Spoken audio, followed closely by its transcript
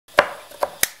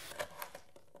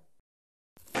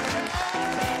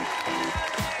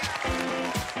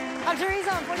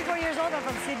24 years old. I'm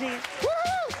from Sydney. Woo!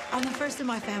 I'm the first in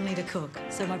my family to cook,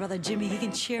 so my brother Jimmy, he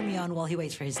can cheer me on while he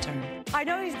waits for his turn. I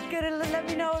know he's gonna let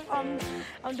me know if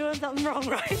I'm doing something wrong,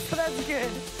 right? So that's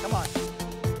good. Come on.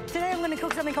 Today I'm gonna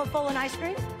cook something called fallen ice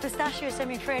cream, pistachio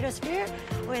semi-freddo sphere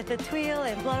with the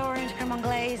tuile and blood orange, creme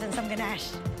anglaise, and some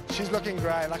ganache. She's looking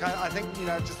great. Like, I think, you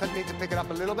know, just need to pick it up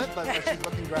a little bit, but she's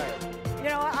looking great. You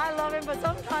know, I love him, but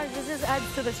sometimes this just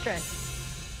adds to the stress.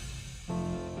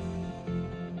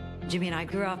 Jimmy and I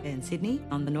grew up in Sydney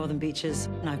on the northern beaches,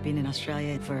 and I've been in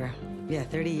Australia for,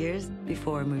 30 years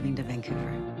before moving to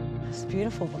Vancouver. It's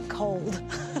beautiful, but cold.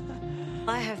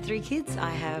 I have 3 kids. I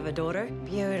have a daughter.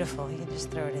 Beautiful. You can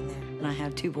just throw it in there. And I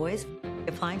have 2 boys.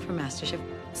 Applying for MasterChef,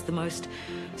 it's the most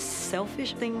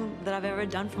selfish thing that I've ever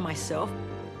done for myself.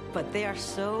 But they are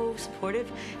so supportive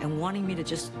and wanting me to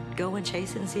just go and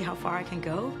chase it and see how far I can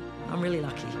go. I'm really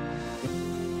lucky.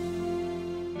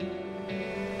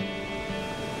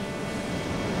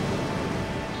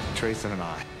 Teresa and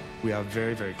I, we are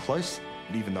very, very close,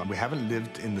 even though we haven't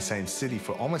lived in the same city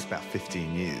for almost about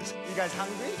 15 years. You guys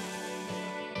hungry?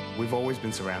 We've always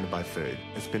been surrounded by food.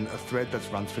 It's been a thread that's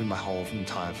run through my whole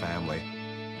entire family.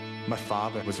 My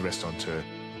father was a restaurateur.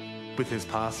 With his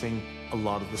passing, a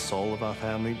lot of the soul of our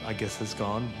family, I guess, has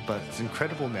gone. But it's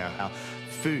incredible now how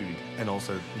food and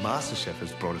also MasterChef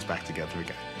has brought us back together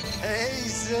again. Hey,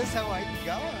 sis, how are you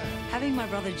going? Having my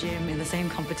brother Jim in the same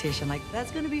competition,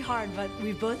 that's going to be hard, but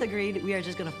we've both agreed we are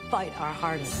just going to fight our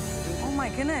hardest. Oh, my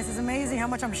goodness, it's amazing how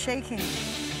much I'm shaking.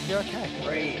 You're okay.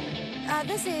 Great.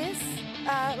 This is,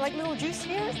 like little juice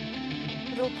here, a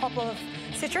little pop of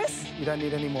citrus. You don't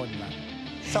need any more than that.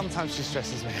 Sometimes she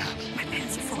stresses me out. My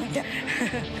pants are falling down.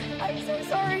 I'm so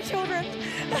sorry, children.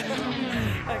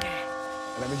 Okay.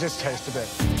 Let me just taste a bit.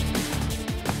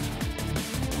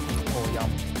 Oh,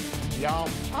 yum. Yum.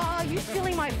 Oh, you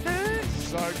stealing my food?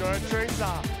 So good,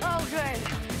 Teresa. Oh, good.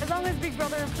 As long as Big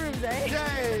Brother approves, eh?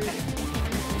 Yay!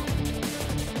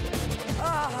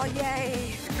 Oh,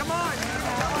 yay. Come on.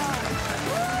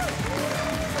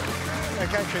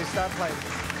 Okay, Teresa, start playing.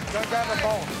 Go grab a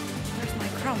bowl. Where's my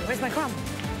crumb? Where's my crumb?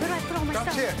 Where do I put all my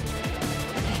stuff? Here.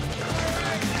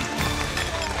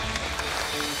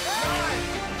 9,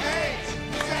 8,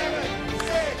 7,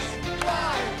 6,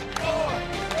 5, 4,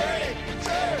 3,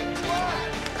 2, 1.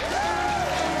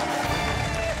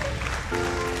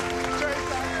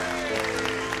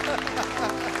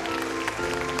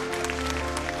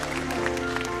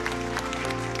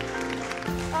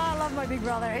 Oh, I love my big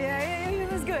brother. Yeah,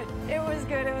 it was good. It was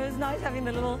good. It was nice having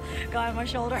the little guy on my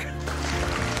shoulder.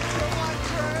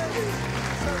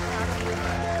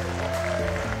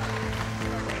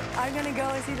 I'm going to go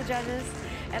and see the judges,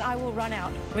 and I will run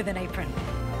out with an apron.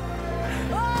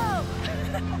 Oh!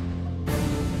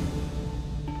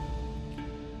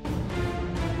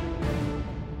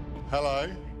 Hello.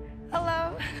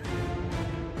 Hello.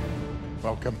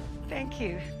 Welcome. Thank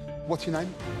you. What's your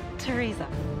name? Teresa.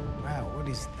 Wow, what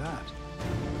is that?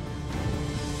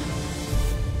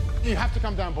 You have to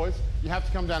come down, boys. You have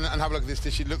to come down and have a look at this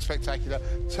dish. It looks spectacular.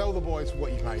 Tell the boys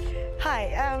what you've made.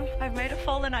 Hi, I've made a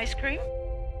fallen ice cream.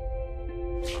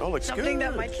 Oh, looks Something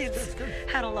good. that my kids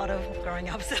had a lot of growing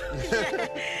up, so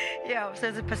yeah. So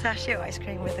it's a pistachio ice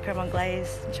cream with the creme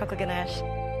anglaise, chocolate ganache.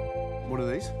 What are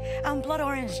these? Blood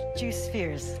orange juice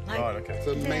spheres. Right, okay.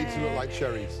 So made to look like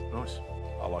cherries. Nice.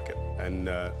 I like it. And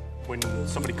when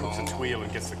somebody cooks a tuile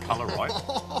and gets the colour right,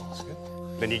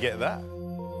 then you get that.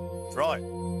 Right.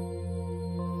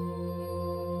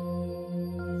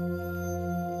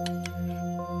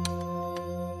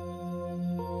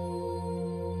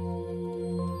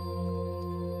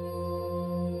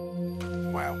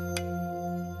 Wow.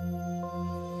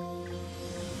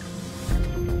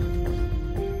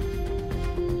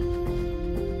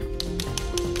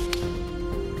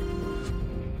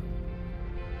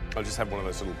 I just have one of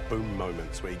those little boom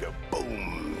moments where you go,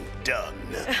 boom, done.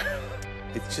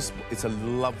 It's a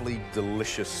lovely,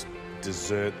 delicious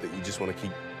dessert that you just want to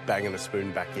keep banging a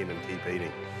spoon back in and keep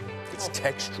eating. It's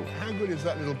textural. How good is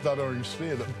that little blood orange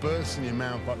sphere that bursts in your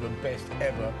mouth like the best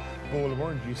ever ball of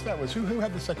orange juice? That was who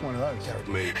had the second one of those?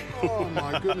 Me. Oh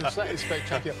my goodness, that is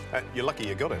spectacular. You're lucky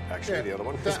you got it, actually, the other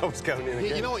one, because I was going in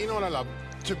again. You know what I love?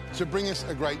 To bring us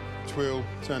a great tuile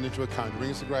turned into a cone, to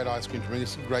bring us a great ice cream, to bring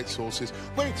us great sauces.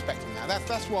 We're expecting that.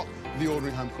 That's what the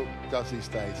ordinary home cook does these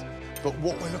days. But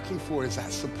what we're looking for is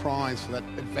that surprise, for that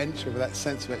adventure, for that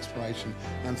sense of exploration.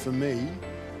 And for me,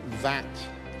 that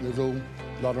little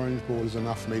blood orange ball is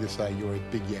enough for me to say you're a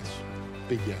big yes.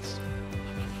 Big yes.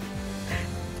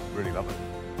 Really love it.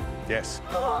 Yes.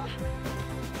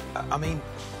 I mean,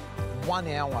 1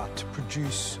 hour to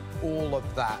produce all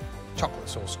of that chocolate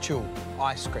sauce, chilled,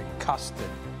 ice cream, custard,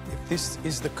 If this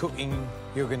is the cooking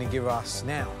you're going to give us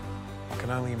now, I can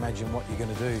only imagine what you're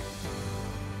going to do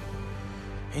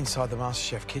inside the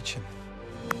MasterChef kitchen.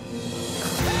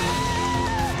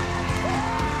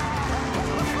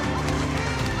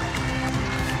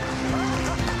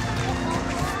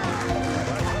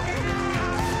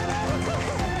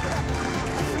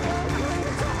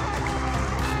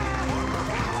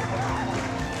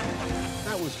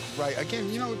 Right, again,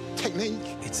 you know, technique.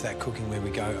 It's that cooking where we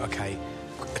go, OK,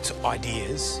 it's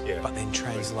ideas, but then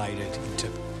translated into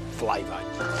flavour.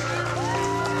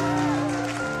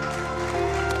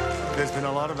 There's been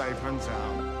a lot of aprons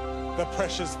out. The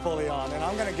pressure's fully on, and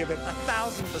I'm going to give it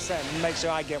 1,000% and make sure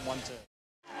I get one too.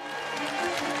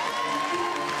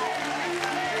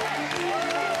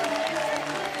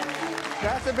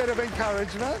 That's a bit of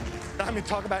encouragement. I mean,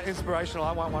 talk about inspirational.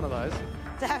 I want one of those.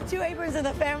 To have 2 aprons in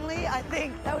the family, I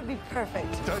think that would be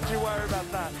perfect. Don't you worry about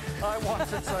that. I want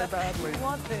it so badly. I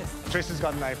want this. Teresa's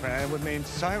got an apron, and it would mean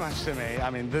so much to me. I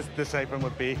mean, this apron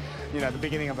would be, you know, the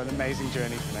beginning of an amazing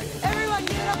journey for me. Everyone,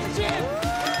 give it up for Jim!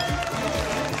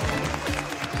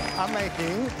 I'm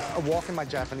making a walk in my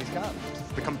Japanese garden.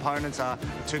 The components are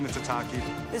tuna tataki.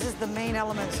 This is the main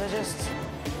element, so just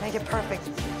make it perfect.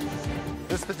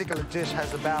 This particular dish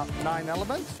has about 9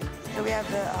 elements. So we have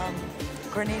the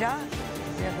granita,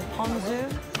 we have the ponzu.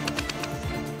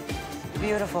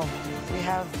 Beautiful. We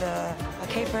have the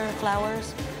caper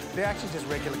flowers. They're actually just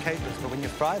regular capers, but when you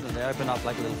fry them, they open up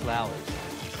like little flowers.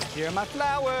 Here are my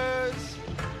flowers.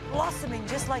 Blossoming,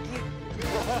 just like you.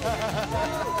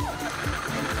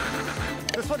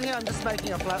 This one here, I'm just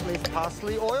making a flat leaf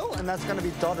parsley oil, and that's going to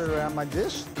be dotted around my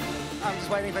dish. I'm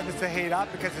just waiting for this to heat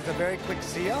up because it's a very quick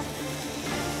sear.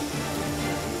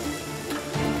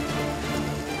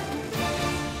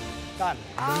 Done.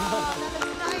 Oh, that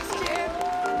looks nice, Jim.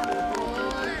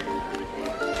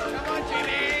 Come on,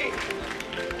 Jimmy!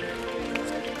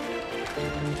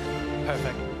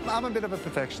 Perfect. I'm a bit of a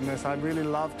perfectionist. I really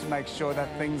love to make sure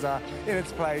that things are in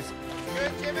its place.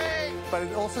 Good, Jimmy! But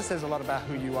it also says a lot about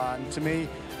who you are. And to me,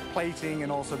 plating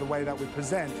and also the way that we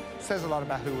present says a lot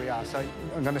about who we are. So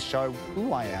I'm going to show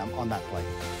who I am on that plate.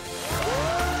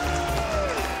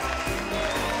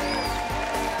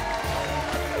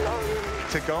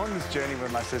 To go on this journey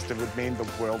with my sister would mean the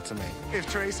world to me. If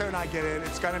Teresa and I get in,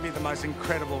 it's going to be the most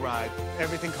incredible ride.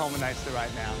 Everything culminates to right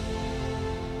now.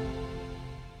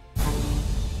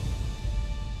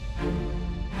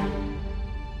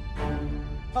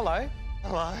 Hello.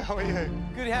 Hello, how are you?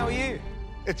 Good, how are you?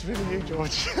 It's really you,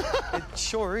 George. It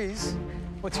sure is.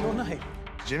 What's your name?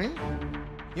 Jimmy?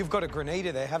 You've got a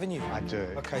granita there, haven't you? I do.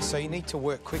 OK, so you need to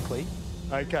work quickly.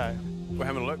 Okay. We're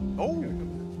having a look. Oh,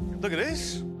 look at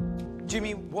this.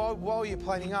 Jimmy, while you're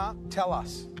plating up, tell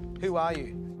us, who are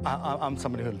you? I'm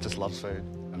somebody who just loves food,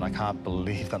 and I can't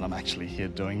believe that I'm actually here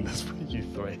doing this with you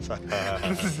three. So,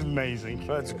 this is amazing.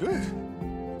 That's good.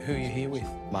 Who are you here with?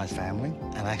 My family,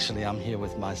 and actually I'm here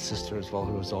with my sister as well,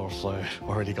 who has also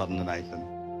already gotten an apron.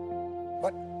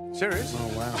 What? Serious? Oh,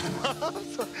 wow.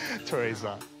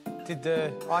 Teresa. Did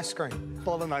the ice cream?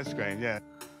 Fallen ice cream, yeah.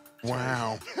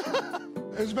 Wow.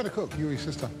 Who's a better cook, you or your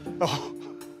sister? Oh.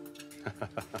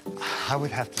 I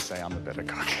would have to say I'm a better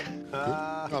cook.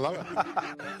 I love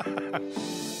it.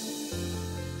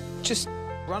 Just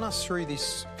run us through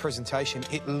this presentation.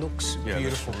 It looks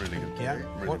beautiful. Really good. Yeah?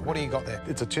 Really What do you got there?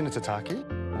 It's a tuna tataki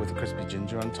with a crispy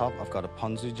ginger on top. I've got a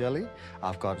ponzu jelly.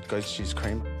 I've got goat cheese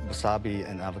cream, wasabi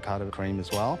and avocado cream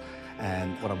as well.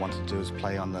 And what I want to do is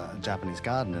play on the Japanese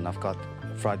garden, and I've got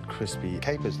fried crispy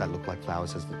capers that look like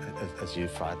flowers as you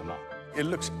fry them up. It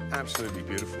looks absolutely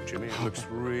beautiful, Jimmy. It looks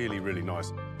really, really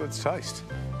nice. Let's taste.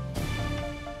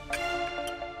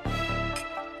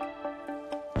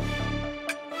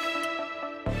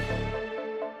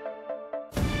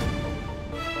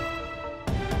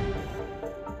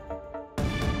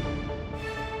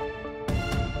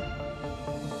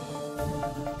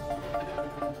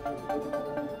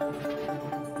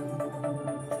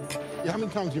 How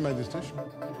many times have you made this dish?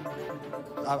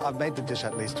 I've made the dish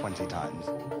at least 20 times.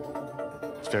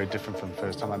 It's very different from the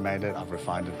first time I made it. I've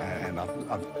refined it, and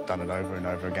I've done it over and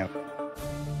over again.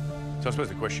 So I suppose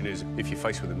the question is, if you're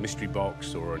faced with a mystery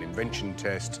box or an invention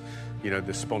test, you know,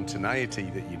 the spontaneity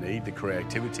that you need, the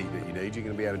creativity that you need, you're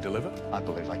going to be able to deliver? I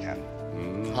believe I can.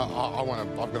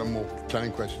 I've got a more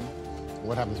planning question.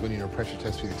 What happens when you're in a pressure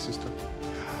test with your sister?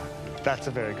 That's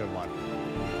a very good one.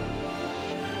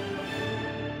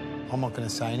 I'm not going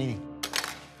to say anything.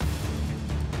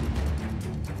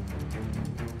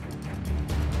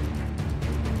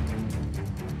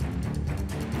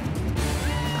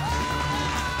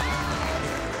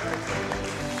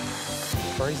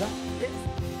 Teresa? Yes.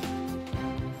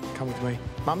 come with me.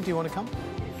 Mum, do you want to come?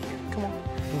 Come on.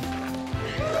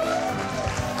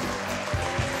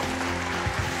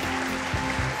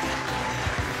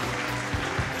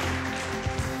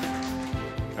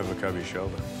 Have a look over your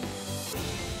shoulder.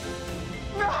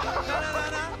 No.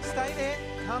 Stay there.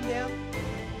 Calm down.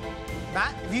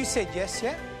 Matt, have you said yes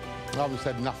yet? I haven't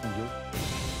said nothing good.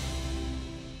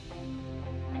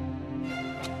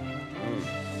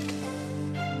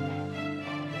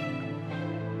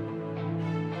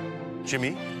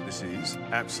 Jimmy, this is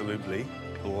absolutely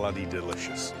bloody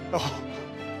delicious. Oh,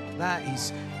 that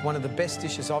is one of the best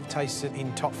dishes I've tasted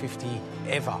in top 50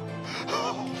 ever.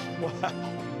 Wow.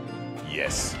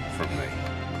 Yes, from me.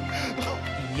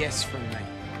 Yes, from me.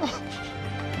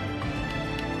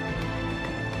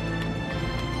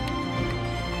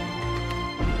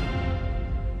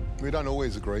 We don't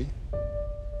always agree.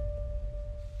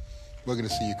 We're going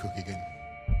to see you cook again.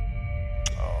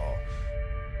 Oh.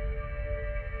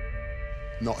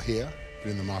 Not here, but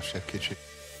in the MasterChef kitchen.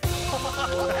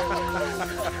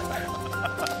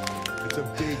 It's a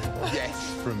big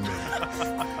yes from me.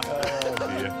 Oh,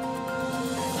 dear.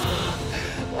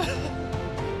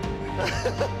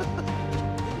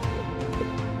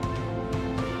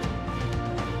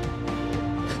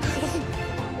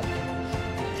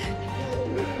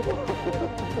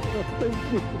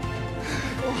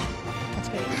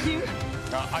 Thank you.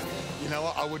 You know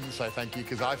what? I wouldn't say thank you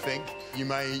because I think you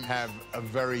may have a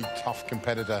very tough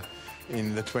competitor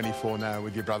in the 24 now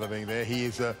with your brother being there. He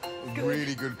is a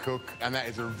really good cook and that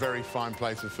is a very fine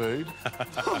place of food. I've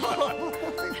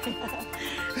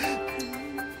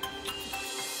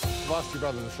asked your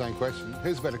brother the same question.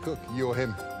 Who's a better cook, you or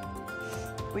him?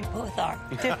 We both are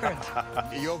different.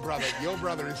 Your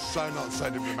brother is so not so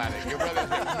diplomatic. Your brother's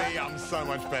like me, I'm so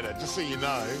much better, just so you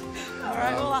know. All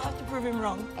right, well, I'll have to prove him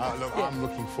wrong. Look, yeah. I'm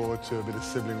looking forward to a bit of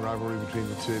sibling rivalry between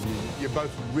the two of you. You're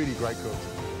both really great cooks.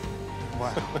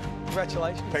 Wow.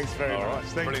 Congratulations. Thanks very much. Right,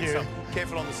 Thank brilliant you. stuff.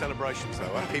 Careful on the celebrations,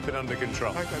 though. Huh? Keep it under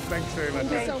control. Okay, thanks very much.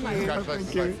 Thank you so much.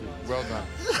 Congratulations. Thank you. Well done.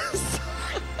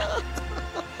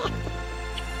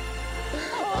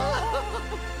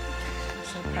 I'm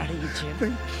so proud of you,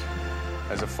 Jim.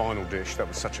 As a final dish, that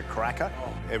was such a cracker.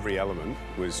 Every element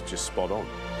was just spot on.